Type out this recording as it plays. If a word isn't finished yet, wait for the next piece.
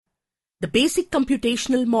The basic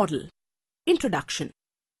computational model. Introduction.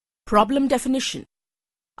 Problem definition.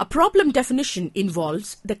 A problem definition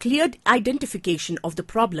involves the clear identification of the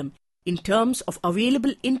problem in terms of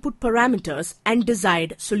available input parameters and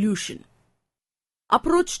desired solution.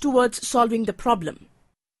 Approach towards solving the problem.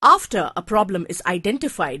 After a problem is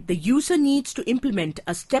identified, the user needs to implement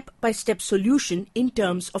a step-by-step solution in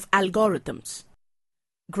terms of algorithms.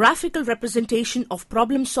 Graphical representation of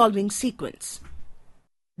problem-solving sequence.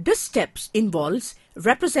 This steps involves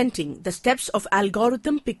representing the steps of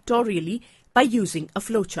algorithm pictorially by using a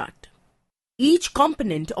flowchart. Each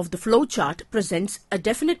component of the flowchart presents a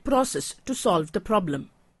definite process to solve the problem.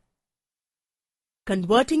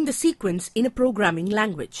 Converting the sequence in a programming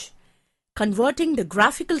language. Converting the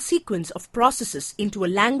graphical sequence of processes into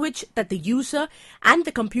a language that the user and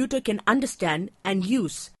the computer can understand and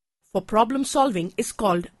use for problem solving is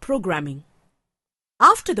called programming.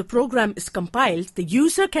 After the program is compiled, the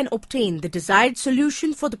user can obtain the desired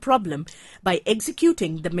solution for the problem by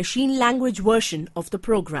executing the machine language version of the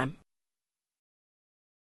program.